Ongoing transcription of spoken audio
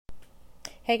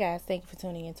Hey guys, thank you for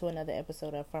tuning into another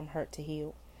episode of From Hurt to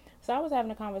Heal. So I was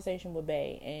having a conversation with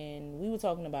Bay and we were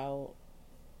talking about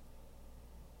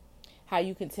how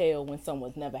you can tell when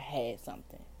someone's never had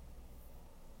something.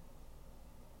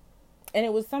 And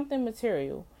it was something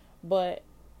material, but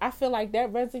I feel like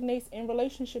that resonates in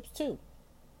relationships too.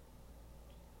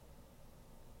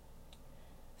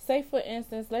 Say for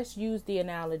instance, let's use the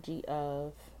analogy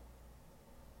of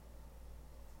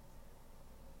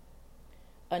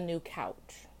a new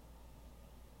couch.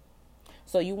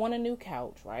 So you want a new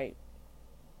couch, right?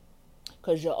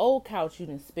 Because your old couch you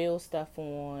done spill stuff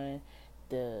on,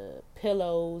 the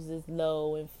pillows is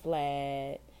low and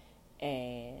flat,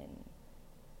 and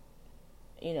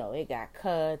it got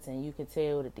cuts, and you can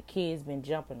tell that the kids been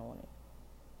jumping on it.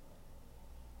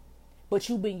 But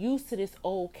you've been used to this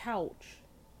old couch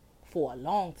for a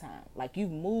long time. Like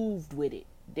you've moved with it,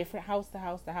 different house to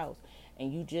house to house,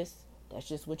 and that's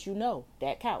just what you know,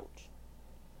 that couch.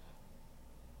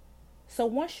 So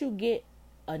once you get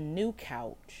a new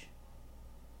couch,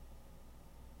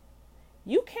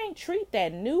 you can't treat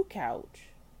that new couch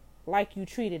like you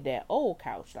treated that old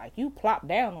couch. Like you plop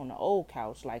down on the old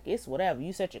couch like it's whatever.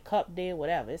 You set your cup there,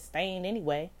 whatever. It's stained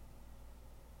anyway.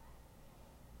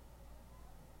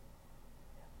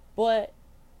 But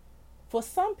for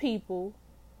some people,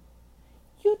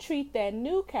 you treat that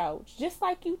new couch just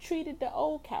like you treated the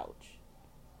old couch.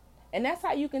 And that's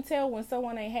how you can tell when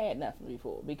someone ain't had nothing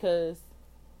before, because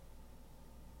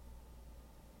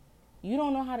you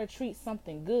don't know how to treat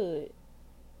something good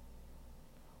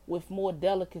with more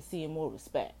delicacy and more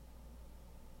respect.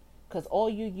 Because all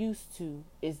you're used to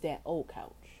is that old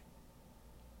couch.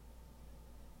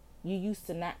 You're used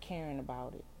to not caring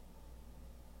about it.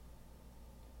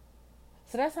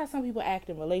 So that's how some people act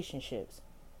in relationships.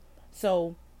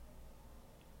 So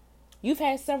you've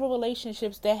had several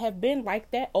relationships that have been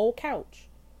like that old couch.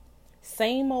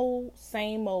 Same old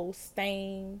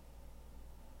stain,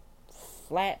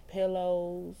 flat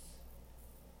pillows.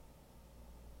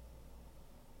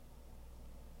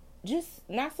 Just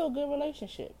not so good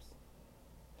relationships.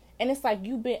 And it's like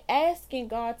you've been asking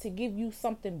God to give you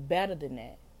something better than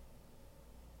that.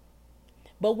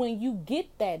 But when you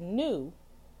get that new,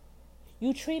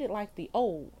 you treat it like the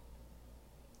old.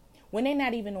 When they're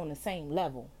not even on the same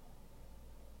level.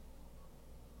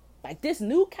 Like this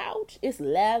new couch, it's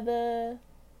leather.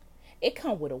 It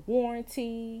comes with a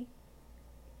warranty.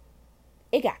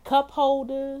 It got cup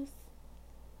holders.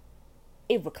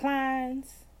 It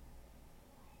reclines.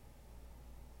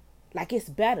 Like it's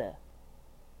better.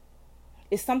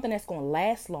 It's something that's going to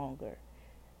last longer.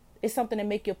 It's something that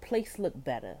make your place look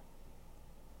better.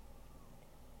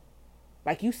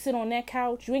 Like you sit on that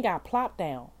couch, you ain't got to plop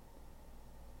down.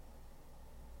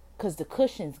 Because the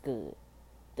cushion's good.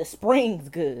 The spring's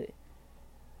good.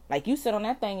 Like you sit on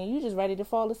that thing and you just ready to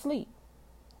fall asleep.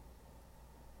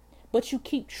 But you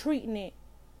keep treating it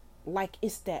like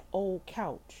it's that old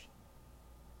couch.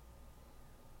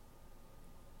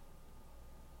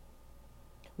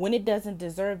 When it doesn't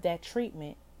deserve that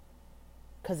treatment,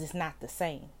 because it's not the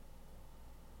same.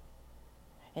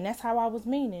 And that's how I was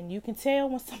meaning. You can tell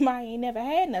when somebody ain't never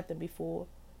had nothing before,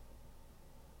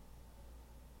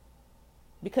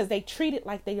 because they treat it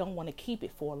like they don't want to keep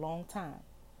it for a long time.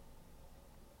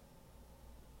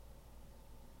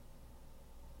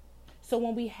 So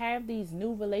when we have these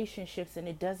new relationships and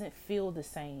it doesn't feel the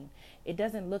same, it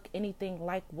doesn't look anything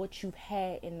like what you've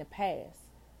had in the past.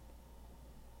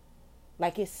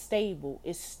 Like it's stable,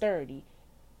 it's sturdy.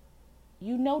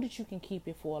 You know that you can keep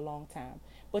it for a long time.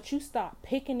 But you start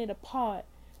picking it apart,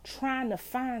 trying to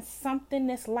find something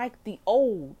that's like the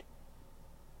old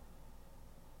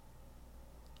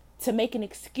to make an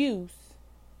excuse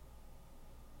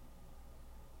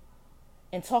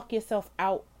and talk yourself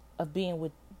out of being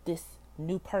with this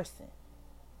new person.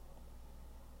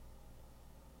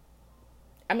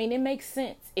 I mean, it makes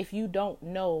sense if you don't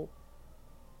know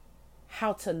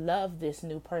how to love this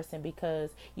new person,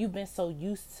 because you've been so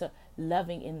used to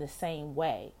loving in the same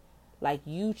way. Like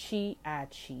you cheat, I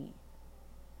cheat.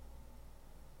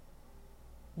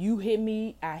 You hit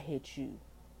me, I hit you.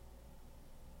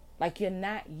 Like you're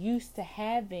not used to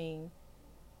having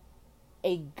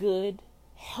a good,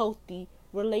 healthy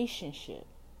relationship.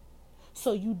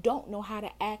 So you don't know how to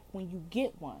act when you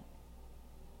get one.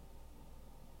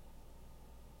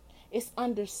 It's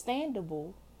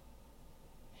understandable.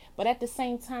 But at the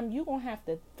same time, you're going to have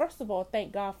to, first of all,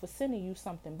 thank God for sending you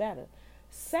something better.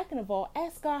 Second of all,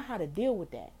 ask God how to deal with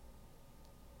that.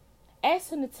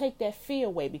 Ask him to take that fear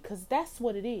away, because that's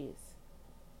what it is.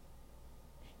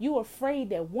 You're afraid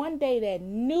that one day that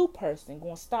new person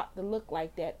going to start to look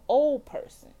like that old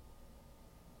person.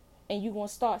 And you're going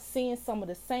to start seeing some of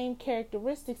the same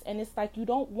characteristics. And it's like you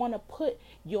don't want to put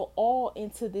your all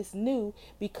into this new,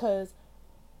 because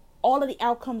all of the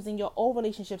outcomes in your old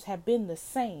relationships have been the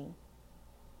same.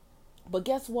 But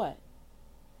guess what?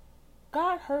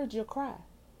 God heard your cry.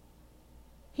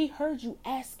 He heard you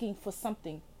asking for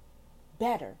something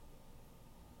better.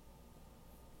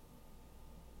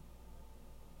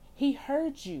 He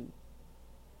heard you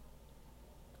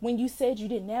when you said you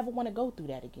didn't ever want to go through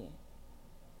that again.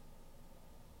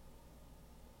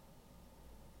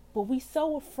 But we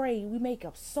so afraid, we make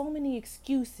up so many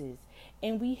excuses,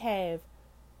 and we have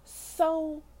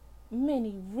so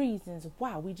many reasons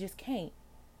why we just can't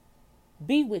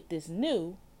be with this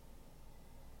new,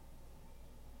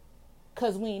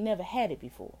 because we ain't never had it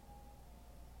before.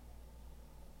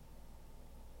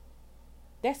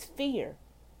 That's fear.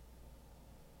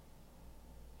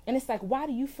 And it's like, why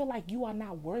do you feel like you are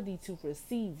not worthy to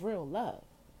receive real love?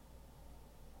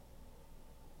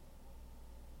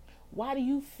 Why do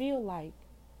you feel like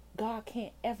God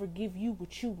can't ever give you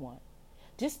what you want?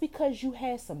 Just because you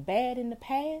had some bad in the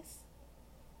past?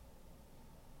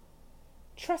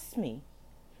 Trust me.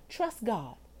 Trust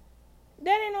God.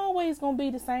 That ain't always going to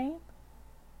be the same.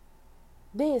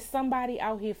 There is somebody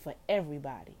out here for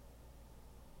everybody.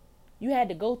 You had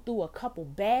to go through a couple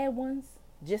bad ones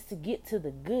just to get to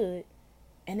the good,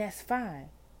 and that's fine.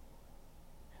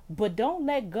 But don't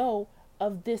let go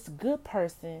of this good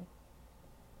person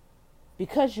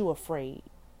because you're afraid,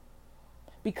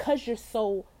 because you're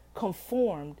so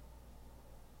conformed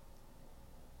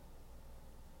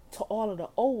to all of the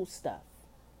old stuff.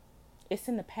 It's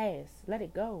in the past. Let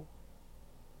it go.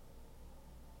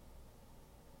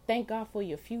 Thank God for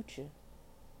your future.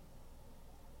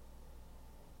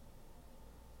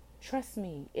 Trust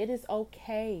me, it is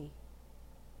okay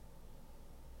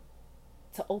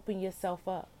to open yourself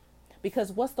up.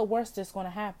 Because what's the worst that's going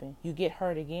to happen? You get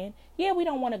hurt again? Yeah, we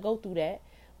don't want to go through that.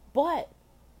 But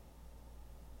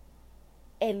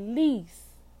at least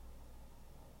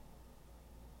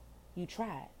you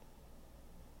tried.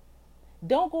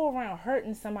 Don't go around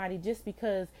hurting somebody just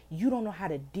because you don't know how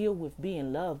to deal with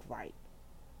being loved right.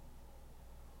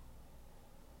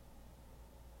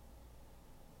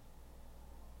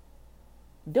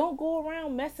 Don't go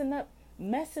around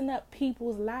messing up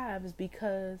people's lives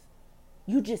because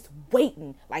you just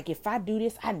waiting. Like, if I do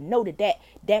this, I know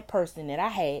that person that I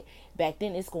had back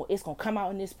then, it's gonna come out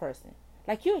in this person.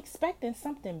 Like, you're expecting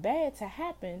something bad to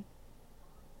happen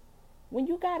when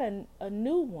you got a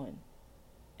new one,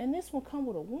 and this one come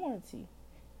with a warranty.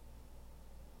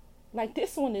 Like,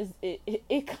 this one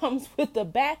it comes with the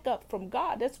backup from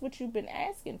God. That's what you've been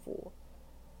asking for.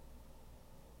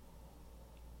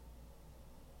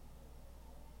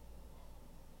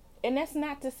 And that's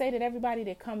not to say that everybody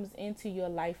that comes into your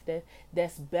life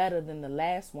that's better than the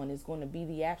last one is going to be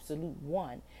the absolute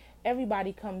one.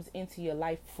 Everybody comes into your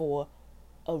life for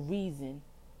a reason.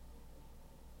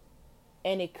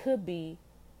 And it could be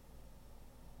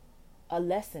a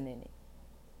lesson in it.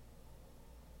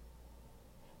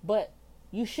 But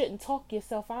you shouldn't talk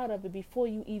yourself out of it before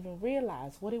you even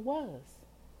realize what it was.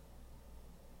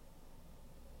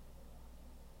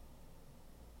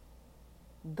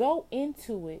 Go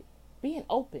into it being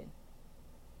open.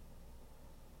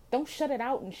 Don't shut it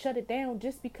out and shut it down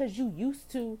just because you used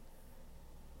to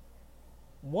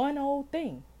one old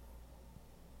thing.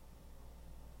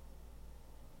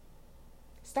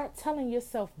 Start telling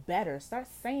yourself better. Start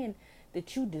saying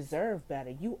that you deserve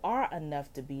better. You are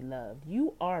enough to be loved.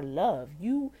 You are loved.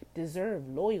 You deserve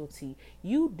loyalty.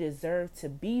 You deserve to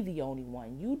be the only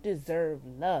one. You deserve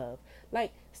love.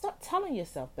 Like, start telling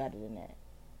yourself better than that.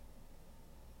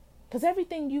 Because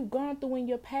everything you've gone through in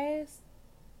your past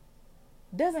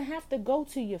doesn't have to go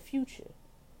to your future.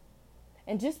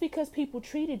 And just because people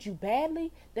treated you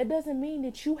badly, that doesn't mean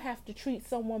that you have to treat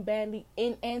someone badly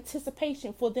in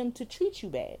anticipation for them to treat you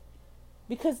bad.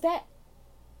 Because that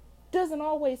doesn't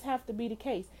always have to be the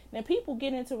case. Now, people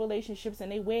get into relationships and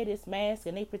they wear this mask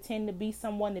and they pretend to be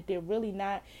someone that they're really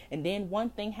not. And then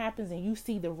one thing happens and you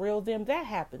see the real them. That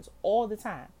happens all the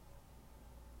time.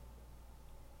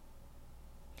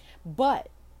 But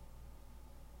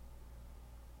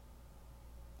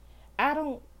I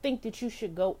don't think that you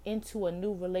should go into a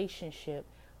new relationship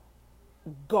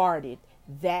guarded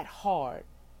that hard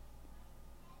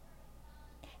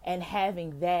and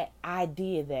having that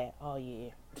idea that, oh yeah,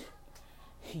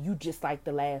 you just like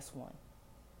the last one.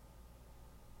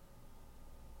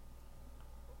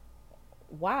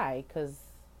 Why? Because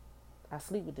I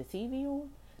sleep with the TV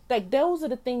on? Like, those are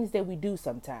the things that we do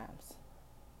sometimes.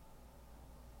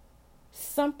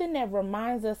 something that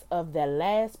reminds us of that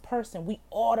last person, we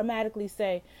automatically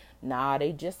say, nah,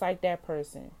 they just like that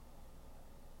person.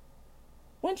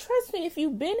 When, trust me, if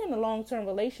you've been in a long-term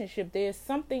relationship, there's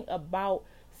something about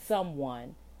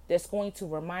someone that's going to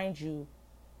remind you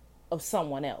of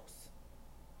someone else.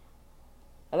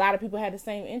 A lot of people have the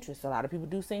same interests. A lot of people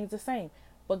do things the same.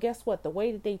 But guess what? The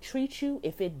way that they treat you,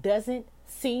 if it doesn't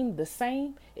seem the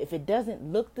same, if it doesn't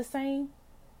look the same,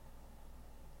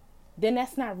 then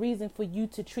that's not reason for you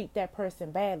to treat that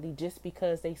person badly just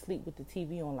because they sleep with the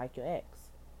TV on like your ex.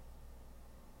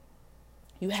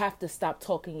 You have to stop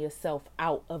talking yourself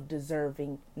out of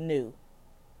deserving new.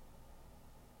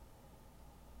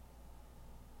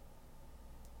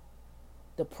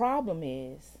 The problem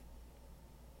is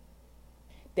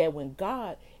that when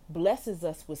God blesses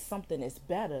us with something that's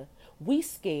better, we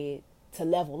scared to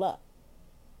level up.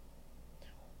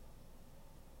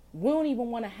 We don't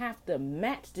even want to have to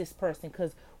match this person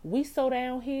because we so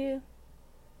down here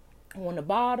on the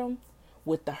bottom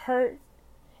with the hurt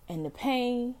and the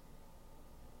pain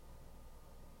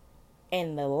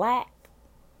and the lack,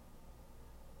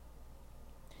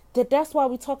 that's why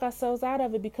we talk ourselves out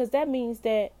of it, because that means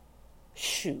that,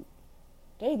 shoot,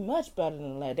 they much better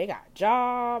than that. They got a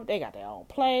job, they got their own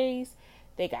place,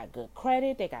 they got good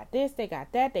credit, they got this, they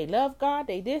got that, they love God,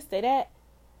 they this, they that.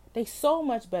 They so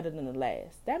much better than the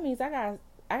last. That means I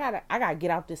gotta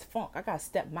get out this funk. I gotta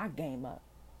step my game up.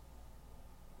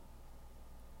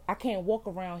 I can't walk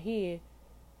around here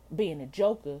being a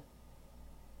joker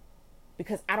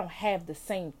because I don't have the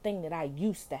same thing that I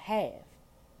used to have.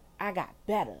 I got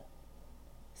better.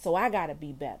 So I gotta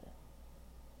be better.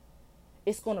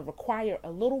 It's gonna require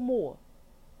a little more.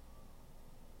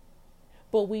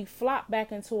 But we flop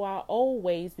back into our old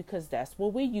ways because that's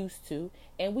what we're used to.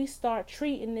 And we start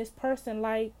treating this person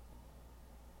like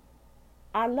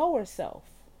our lower self.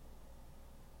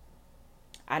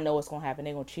 I know what's going to happen.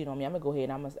 They're going to cheat on me. I'm going to go ahead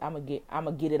and I'm going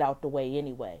to get it out the way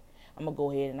anyway. I'm going to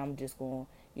go ahead and I'm just going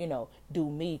to, do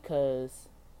me, because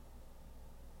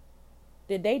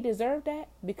did they deserve that?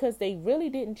 Because they really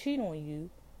didn't cheat on you,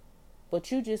 but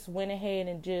you just went ahead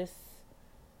and just,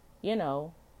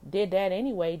 did that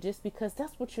anyway just because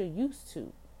that's what you're used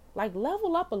to. Like,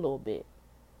 level up a little bit.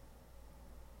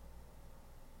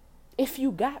 If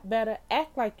you got better,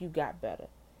 act like you got better.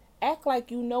 Act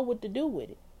like you know what to do with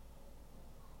it.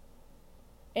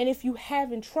 And if you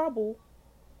having trouble,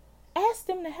 ask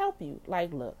them to help you.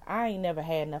 Like, look, I ain't never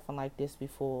had nothing like this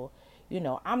before.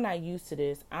 I'm not used to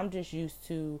this. I'm just used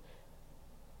to,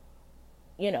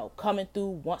 coming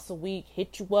through once a week,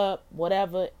 hit you up,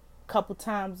 whatever, couple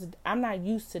times. I'm not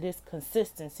used to this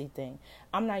consistency thing.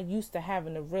 I'm not used to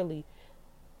having to really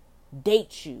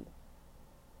date you.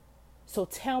 So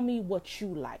tell me what you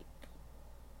like.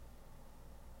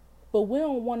 But we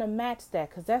don't want to match that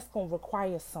because that's going to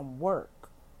require some work.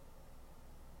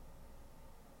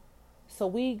 So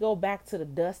we go back to the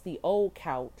dusty old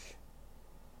couch,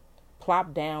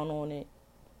 plop down on it,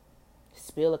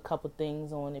 spill a couple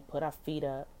things on it, put our feet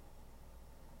up,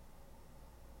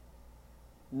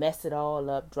 mess it all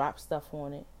up, drop stuff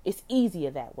on it. It's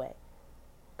easier that way.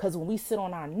 Because when we sit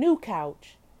on our new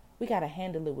couch, we got to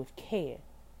handle it with care.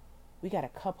 We got a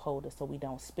cup holder so we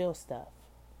don't spill stuff.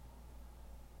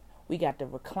 We got the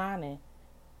recliner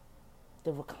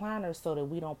so that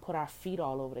we don't put our feet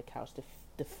all over the couch.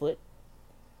 The foot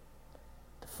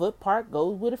part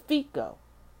goes where the feet go.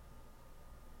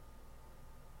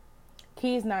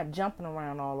 Kids not jumping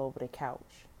around all over the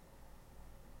couch.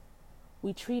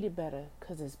 We treat it better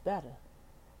because it's better.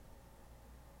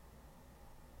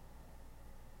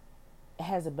 It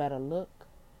has a better look,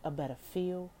 a better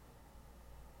feel.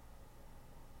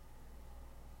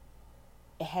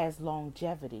 It has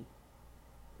longevity.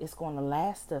 It's going to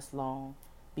last us long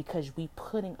because we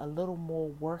putting a little more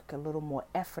work, a little more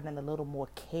effort, and a little more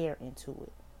care into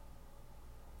it.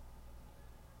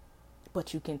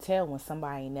 But you can tell when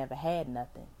somebody ain't never had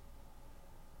nothing.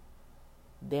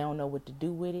 They don't know what to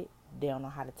do with it. They don't know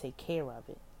how to take care of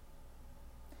it.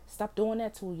 Stop doing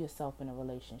that to yourself in a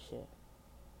relationship.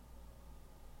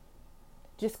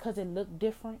 Just because it look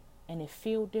different and it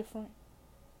feel different,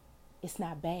 it's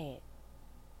not bad.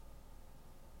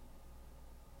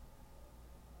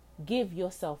 Give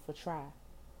yourself a try.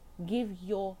 Give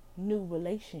your new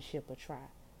relationship a try.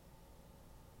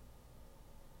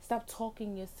 Stop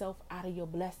talking yourself out of your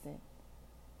blessing.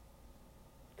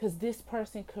 Because this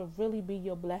person could really be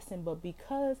your blessing, but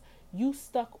because you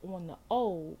stuck on the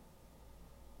old,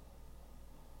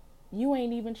 you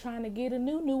ain't even trying to get a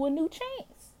new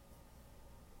chance.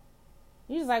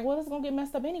 You're just like, well, it's going to get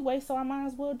messed up anyway, so I might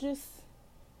as well just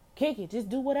kick it, just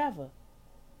do whatever.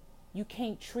 You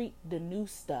can't treat the new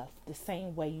stuff the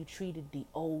same way you treated the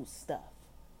old stuff.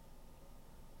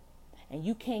 And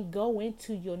you can't go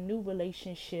into your new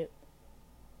relationship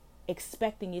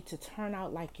expecting it to turn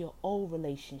out like your old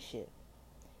relationship.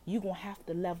 You're going to have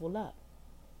to level up.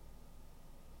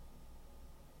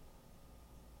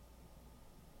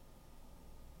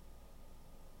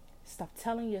 Stop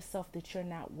telling yourself that you're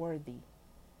not worthy.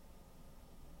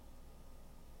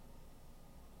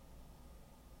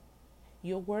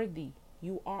 You're worthy.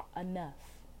 You are enough.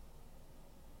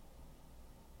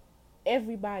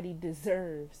 Everybody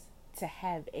deserves to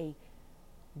have a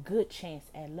good chance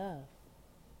at love.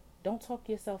 Don't talk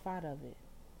yourself out of it.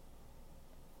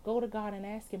 Go to God and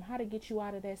ask Him how to get you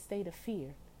out of that state of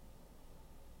fear.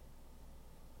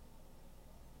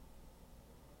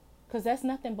 Because that's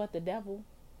nothing but the devil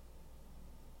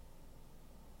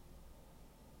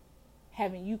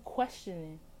having you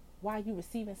questioning why you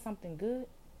receiving something good.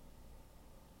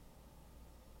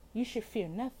 You should fear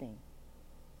nothing.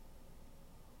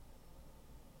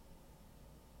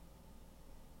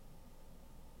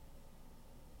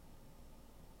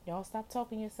 Y'all stop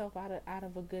talking yourself out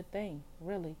of a good thing,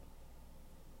 really.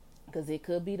 Because it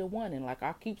could be the one. And like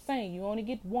I keep saying, you only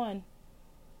get one.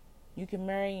 You can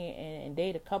marry and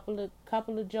date a couple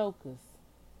of jokers.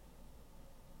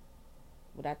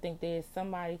 But I think there's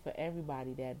somebody for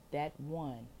everybody, that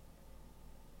one.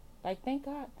 Like thank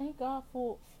God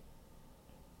for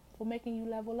making you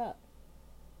level up.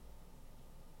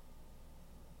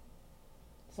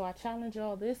 So I challenge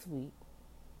y'all this week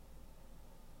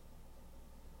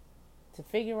to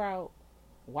figure out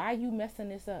why you messing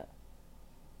this up.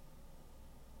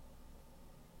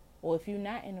 Or if you're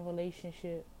not in a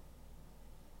relationship,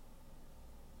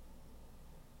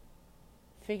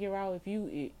 figure out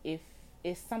if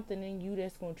it's something in you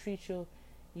that's going to treat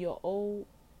your old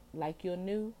like your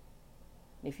new.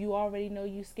 If you already know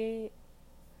you scared,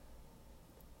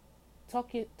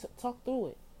 talk through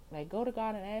it. Like go to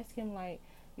God and ask Him, like,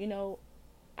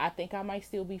 I think I might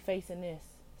still be facing this.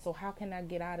 So how can I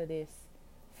get out of this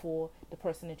for the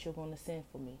person that you're going to send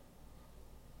for me?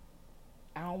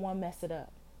 I don't want to mess it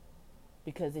up.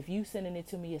 Because if you sending it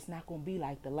to me, it's not going to be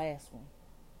like the last one.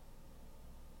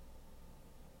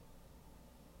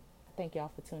 Thank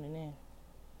y'all for tuning in.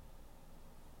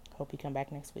 Hope you come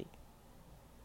back next week.